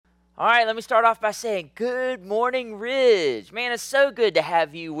All right, let me start off by saying good morning, Ridge. Man, it's so good to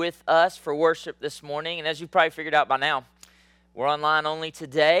have you with us for worship this morning. And as you've probably figured out by now, we're online only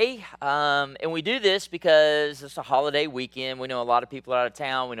today. And we do this because it's a holiday weekend. We know a lot of people are out of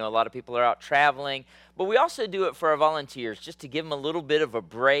town. We know a lot of people are out traveling. But we also do it for our volunteers, just to give them a little bit of a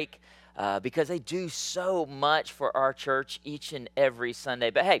break because they do so much for our church each and every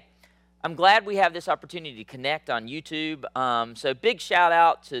Sunday. But hey, I'm glad we have this opportunity to connect on YouTube. So big shout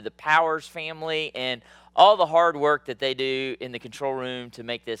out to the Powers family and all the hard work that they do in the control room to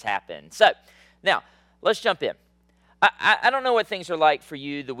make this happen. So now let's jump in. I don't know what things are like for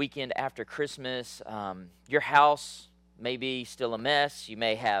you the weekend after Christmas. Your house may be still a mess. You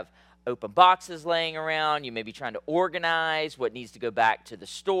may have open boxes laying around. You may be trying to organize what needs to go back to the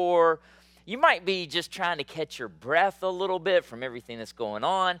store. You might be just trying to catch your breath a little bit from everything that's going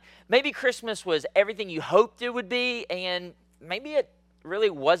on. Maybe Christmas was everything you hoped it would be, and maybe it really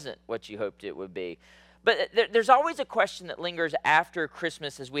wasn't what you hoped it would be. But there's always a question that lingers after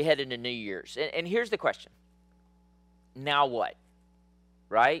Christmas as we head into New Year's. And here's the question. Now what?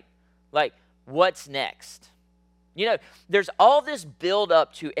 Right? Like, what's next? You know, there's all this build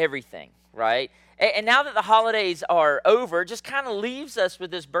up to everything, right? And now that the holidays are over, it just kind of leaves us with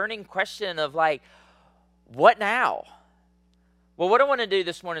this burning question of like, what now? Well, what I want to do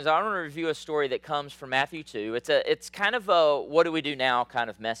this morning is I want to review a story that comes from Matthew 2. It's kind of a what do we do now kind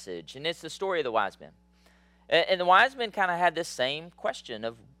of message. And it's the story of the wise men. And the wise men kind of had this same question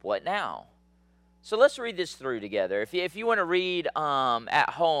of what now? So let's read this through together. If you want to read at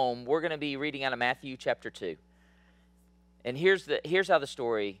home, we're going to be reading out of Matthew chapter 2. And here's how the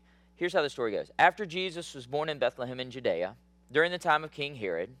story goes. After Jesus was born in Bethlehem in Judea, during the time of King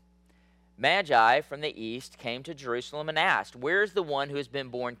Herod, Magi from the east came to Jerusalem and asked, "Where is the one who has been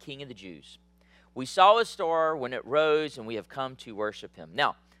born King of the Jews? We saw his star when it rose, and we have come to worship him."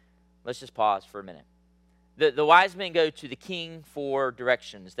 Now, let's just pause for a minute. The wise men go to the king for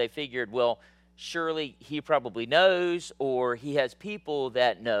directions. They figured, well, surely he probably knows, or he has people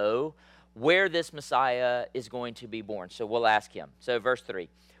that know where this Messiah is going to be born. So we'll ask him. So verse 3.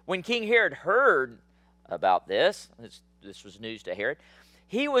 When King Herod heard about this was news to Herod,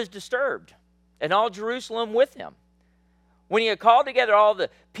 he was disturbed, and all Jerusalem with him. When he had called together all the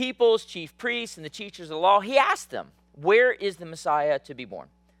people's chief priests and the teachers of the law, he asked them, "Where is the Messiah to be born?"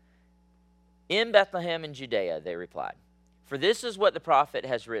 "In Bethlehem in Judea," they replied. "For this is what the prophet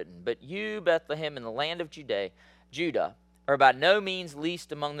has written. But you, Bethlehem, in the land of Judah, are by no means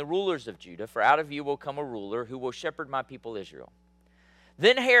least among the rulers of Judah, for out of you will come a ruler who will shepherd my people Israel."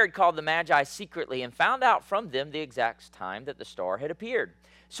 Then Herod called the Magi secretly and found out from them the exact time that the star had appeared.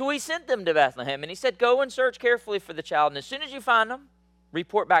 So he sent them to Bethlehem, and he said, "Go and search carefully for the child, and as soon as you find him,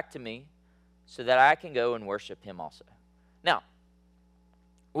 report back to me so that I can go and worship him also." Now,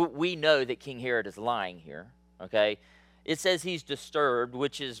 we know that King Herod is lying here, okay? It says he's disturbed,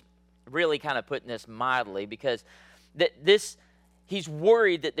 which is really kind of putting this mildly, because he's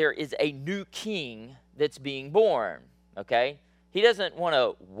worried that there is a new king that's being born, okay? He doesn't want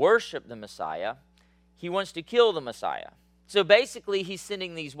to worship the Messiah. He wants to kill the Messiah. So basically, he's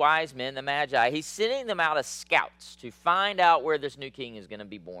sending these wise men, the Magi, he's sending them out as scouts to find out where this new king is going to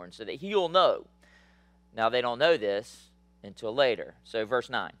be born so that he'll know. Now, they don't know this until later. So verse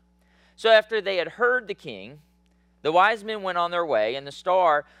 9. So after they had heard the king, the wise men went on their way, and the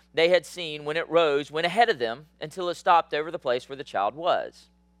star they had seen when it rose went ahead of them until it stopped over the place where the child was.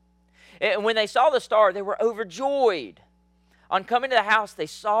 And when they saw the star, they were overjoyed. On coming to the house, they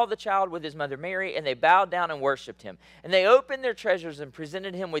saw the child with his mother Mary, and they bowed down and worshipped him. And they opened their treasures and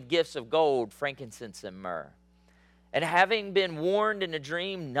presented him with gifts of gold, frankincense, and myrrh. And having been warned in a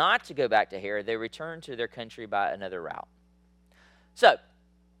dream not to go back to Herod, they returned to their country by another route. So,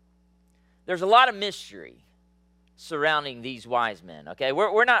 there's a lot of mystery surrounding these wise men, okay?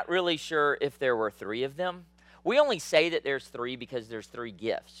 We're not really sure if there were three of them. We only say that there's three because there's three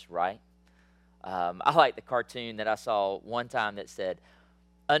gifts, right? I like the cartoon that I saw one time that said,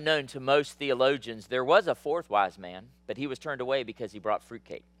 unknown to most theologians, there was a fourth wise man, but he was turned away because he brought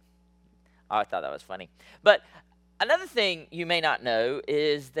fruitcake. I thought that was funny. But another thing you may not know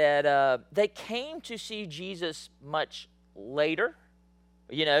is that they came to see Jesus much later.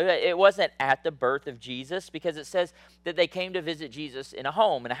 You know, it wasn't at the birth of Jesus, because it says that they came to visit Jesus in a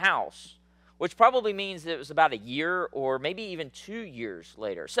home, in a house, which probably means that it was about a year or maybe even 2 years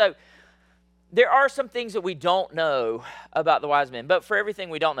later. So there are some things that we don't know about the wise men, but for everything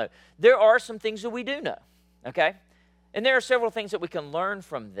we don't know, there are some things that we do know, okay? And there are several things that we can learn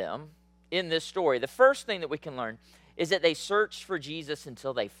from them in this story. The first thing that we can learn is that they searched for Jesus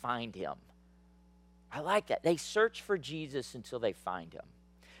until they find him. I like that. They search for Jesus until they find him.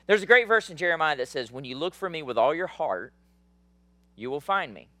 There's a great verse in Jeremiah that says, when you look for me with all your heart, you will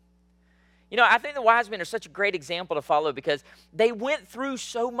find me. You know, I think the wise men are such a great example to follow because they went through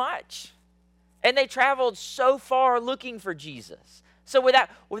so much and they traveled so far looking for Jesus. So with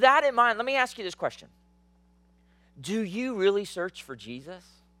that in mind, let me ask you this question. Do you really search for Jesus?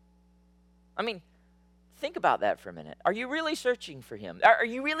 I mean, think about that for a minute. Are you really searching for him? Are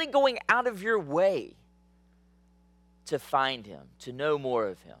you really going out of your way to find him, to know more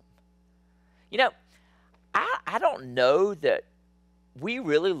of him? You know, I don't know that we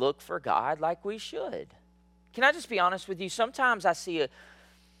really look for God like we should. Can I just be honest with you? Sometimes I see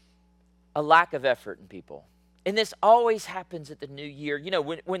a lack of effort in people. And this always happens at the new year. You know,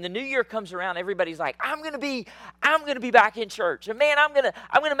 when the new year comes around, everybody's like, I'm gonna be back in church. And man, I'm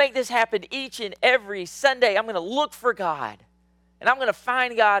gonna make this happen each and every Sunday. I'm gonna look for God. And I'm gonna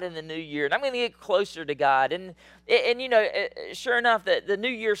find God in the new year. And I'm gonna get closer to God. And you know, sure enough, the new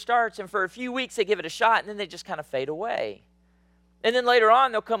year starts, and for a few weeks they give it a shot, and then they just kind of fade away. And then later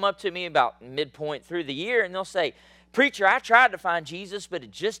on, they'll come up to me about midpoint through the year, and they'll say, preacher, I tried to find Jesus, but it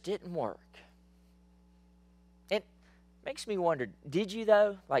just didn't work. It makes me wonder, did you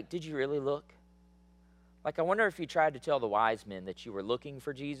though? Like, did you really look? Like, I wonder if you tried to tell the wise men that you were looking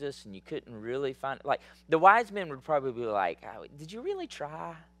for Jesus and you couldn't really find it. Like, the wise men would probably be like, oh, did you really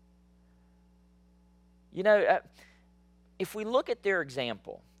try? You know, if we look at their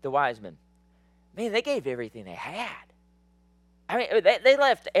example, the wise men, man, they gave everything they had. I mean, they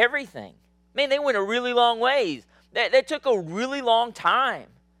left everything. Man, they went a really long ways. They took a really long time.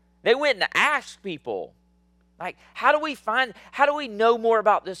 They went and asked people, like, how do we know more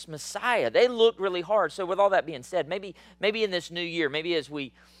about this Messiah? They looked really hard. So with all that being said, maybe in this new year, maybe as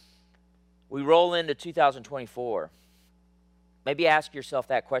we roll into 2024, maybe ask yourself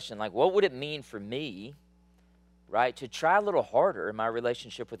that question, like, what would it mean for me, right, to try a little harder in my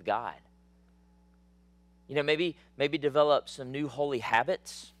relationship with God? You know, maybe develop some new holy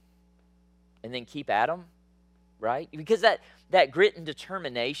habits and then keep at them, right? Because that grit and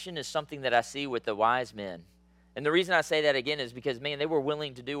determination is something that I see with the wise men. And the reason I say that again is because, man, they were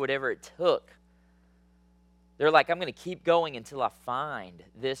willing to do whatever it took. They're like, I'm going to keep going until I find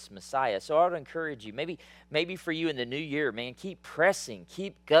this Messiah. So I would encourage you, maybe for you in the new year, man, keep pressing,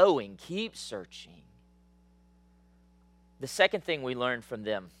 keep going, keep searching. The second thing we learned from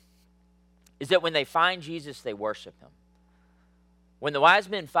them is that when they find Jesus, they worship him. When the wise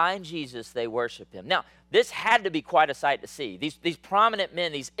men find Jesus, they worship him. Now, this had to be quite a sight to see. These prominent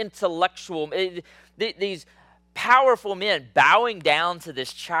men, these intellectual, these powerful men bowing down to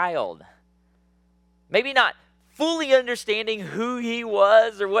this child. Maybe not fully understanding who he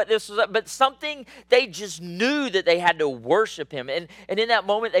was or what this was, but something they just knew that they had to worship him. And in that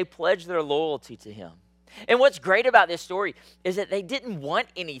moment, they pledged their loyalty to him. And what's great about this story is that they didn't want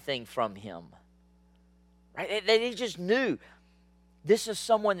anything from him. Right? They just knew this is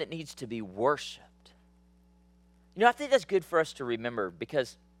someone that needs to be worshiped. You know, I think that's good for us to remember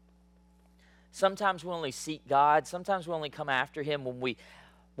because sometimes we only seek God, sometimes we only come after him when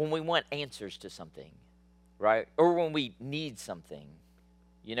we want answers to something, right? Or when we need something,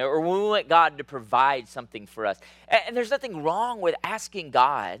 you know, or when we want God to provide something for us. And there's nothing wrong with asking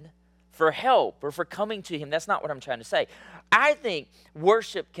God for help or for coming to him. That's not what I'm trying to say. I think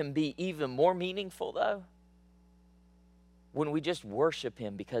worship can be even more meaningful, though, when we just worship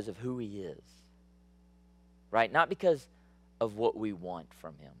him because of who he is, right? Not because of what we want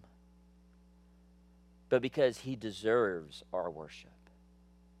from him, but because he deserves our worship.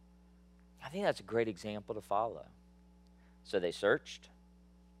 I think that's a great example to follow. So they searched,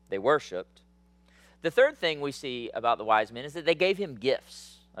 they worshiped. The third thing we see about the wise men is that they gave him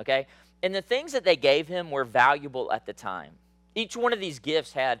gifts, okay? And the things that they gave him were valuable at the time. Each one of these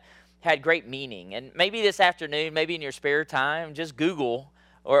gifts had great meaning. And maybe this afternoon, maybe in your spare time, just Google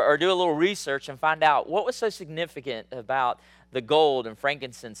or do a little research and find out what was so significant about the gold and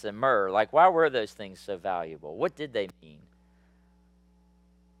frankincense and myrrh. Like, why were those things so valuable? What did they mean?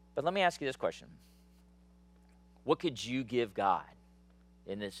 But let me ask you this question. What could you give God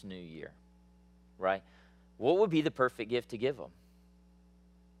in this new year, right? What would be the perfect gift to give him?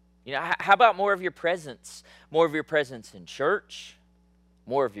 You know, how about more of your presence? More of your presence in church,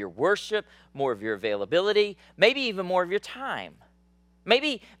 more of your worship, more of your availability, maybe even more of your time.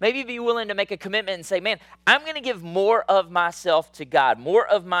 Maybe be willing to make a commitment and say, man, I'm going to give more of myself to God, more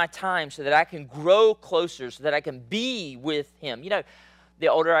of my time so that I can grow closer, so that I can be with him. You know, the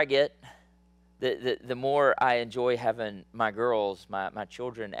older I get, the more I enjoy having my girls, my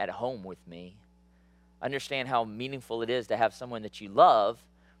children at home with me. Understand how meaningful it is to have someone that you love,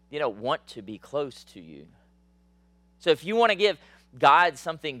 you know, want to be close to you. So if you want to give God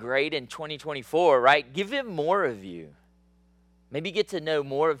something great in 2024, right? Give him more of you. Maybe get to know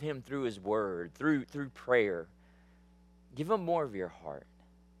more of him through his word, through prayer. Give him more of your heart.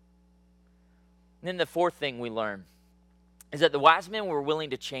 And then the fourth thing we learn is that the wise men were willing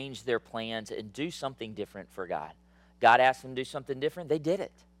to change their plans and do something different for God. God asked them to do something different. They did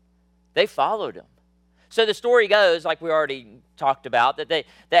it. They followed him. So the story goes, like we already talked about, that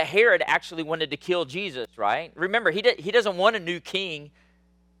Herod actually wanted to kill Jesus, right? Remember, he doesn't want a new king.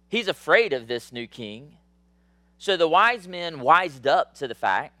 He's afraid of this new king. So the wise men wised up to the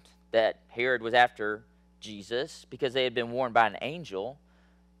fact that Herod was after Jesus because they had been warned by an angel.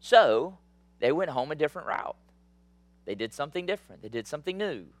 So they went home a different route. They did something different. They did something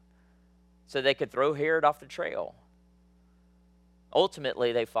new so they could throw Herod off the trail.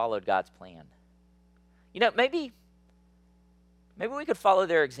 Ultimately, they followed God's plan. You know, maybe we could follow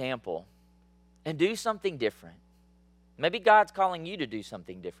their example and do something different. Maybe God's calling you to do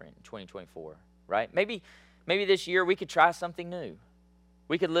something different in 2024, right? Maybe this year we could try something new.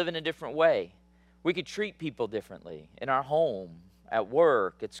 We could live in a different way. We could treat people differently in our home, at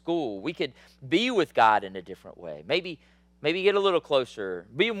work, at school. We could be with God in a different way. Maybe get a little closer,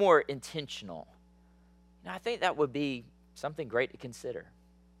 be more intentional. Now, I think that would be something great to consider.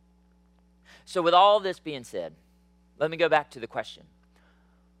 So with all this being said, let me go back to the question.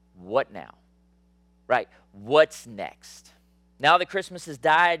 What now? Right? What's next? Now that Christmas has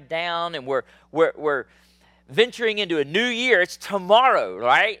died down and we're venturing into a new year, it's tomorrow,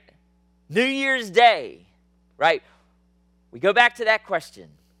 right? New Year's Day, right? We go back to that question.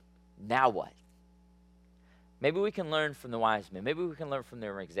 Now what? Maybe we can learn from the wise men. Maybe we can learn from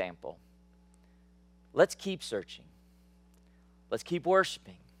their example. Let's keep searching. Let's keep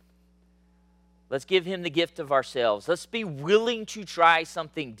worshiping. Let's give him the gift of ourselves. Let's be willing to try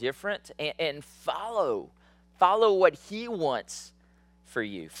something different and follow what he wants for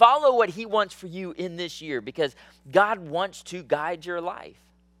you. Follow what he wants for you in this year because God wants to guide your life.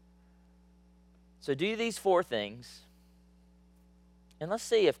 So do these four things and let's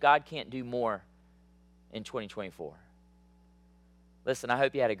see if God can't do more in 2024. Listen, I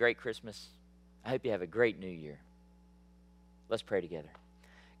hope you had a great Christmas. I hope you have a great new year. Let's pray together.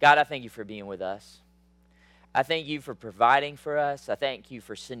 God, I thank you for being with us. I thank you for providing for us. I thank you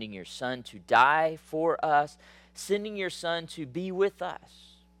for sending your son to die for us, sending your son to be with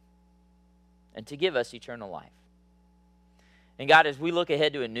us and to give us eternal life. And God, as we look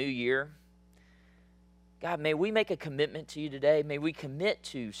ahead to a new year, God, may we make a commitment to you today. May we commit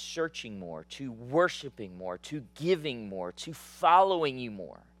to searching more, to worshiping more, to giving more, to following you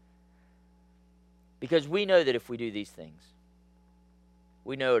more. Because we know that if we do these things,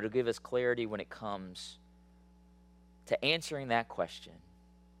 we know it'll give us clarity when it comes to answering that question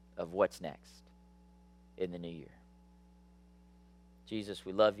of what's next in the new year. Jesus,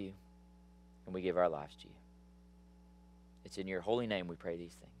 we love you and we give our lives to you. It's in your holy name we pray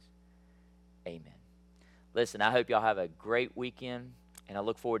these things. Amen. Listen, I hope y'all have a great weekend, and I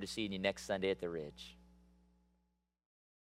look forward to seeing you next Sunday at the Ridge.